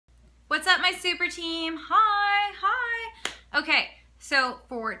my super team. Hi, hi. Okay, so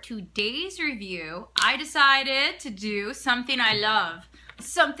for today's review, I decided to do something I love.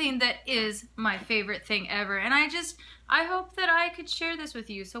 Something that is my favorite thing ever. And I hope that I could share this with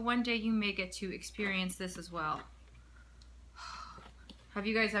you so one day you may get to experience this as well. Have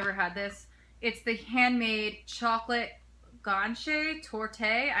you guys ever had this? It's the Handmade Chocolate Ganache Torte.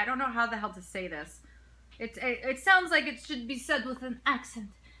 I don't know how the hell to say this. It sounds like it should be said with an accent.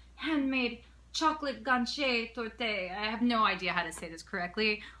 Handmade Chocolate Ganache Torte. I have no idea how to say this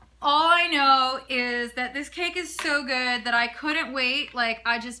correctly. All I know is that this cake is so good that I couldn't wait. Like,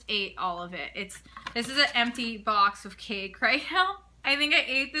 I just ate all of it. This is an empty box of cake right now. I think I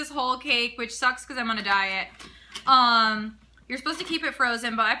ate this whole cake, which sucks because I'm on a diet. You're supposed to keep it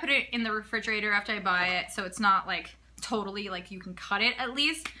frozen, but I put it in the refrigerator after I buy it, so it's not like totally like you can cut it at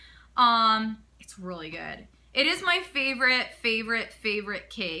least. It's really good. It is my favorite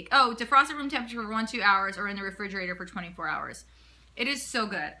cake. Oh, defrost at room temperature for 1-2 hours or in the refrigerator for 24 hours. It is so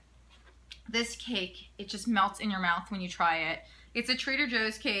good. This cake, it just melts in your mouth when you try it. It's a Trader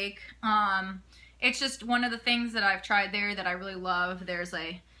Joe's cake. It's just one of the things that I've tried there that I really love. There's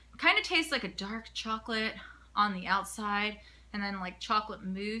kind of tastes like a dark chocolate on the outside, and then like chocolate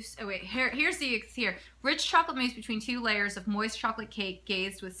mousse. Oh wait, here's the rich chocolate mousse between 2 layers of moist chocolate cake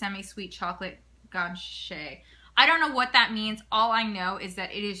glazed with semi-sweet chocolate ganache. I don't know what that means. All I know is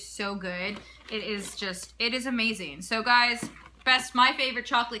that it is so good. It is amazing. So guys, my favorite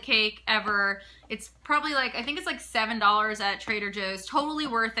chocolate cake ever. It's probably like, I think it's like $7 at Trader Joe's. Totally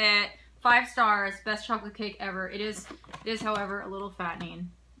worth it. 5 stars. Best chocolate cake ever. It is however a little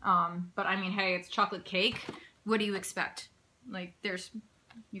fattening. But I mean, hey, it's chocolate cake. What do you expect? Like,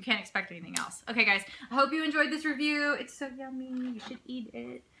 you can't expect anything else. Okay guys, I hope you enjoyed this review. It's so yummy. You should eat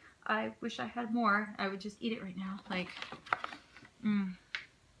it. I wish I had more. I would just eat it right now. Like,